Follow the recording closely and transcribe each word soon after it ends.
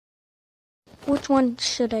Which one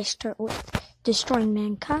should I start with? Destroying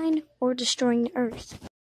mankind or destroying the Earth?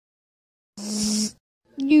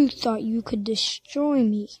 You thought you could destroy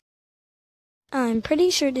me. I'm pretty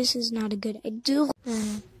sure this is not a good idea.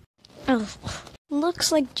 Oh,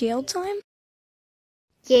 looks like jail time.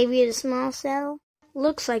 Gave you the small cell?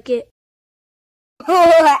 Looks like it.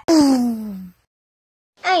 I'm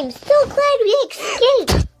so glad we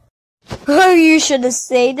escaped. Oh, you should have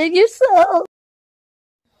saved it yourself.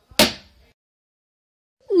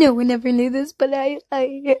 No one ever knew this, but I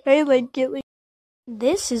like it.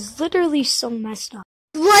 This is literally so messed up.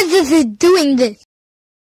 Why is it doing this?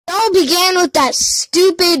 It all began with that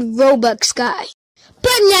stupid Robux guy.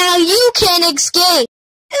 But now you can't escape.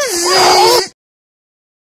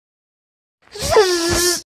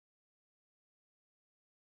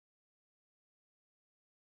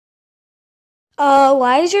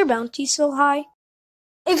 Why is your bounty so high?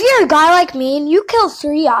 If you're a guy like me and you kill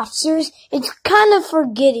 3 officers, it's kind of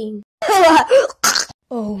forgetting.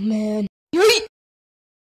 Oh man.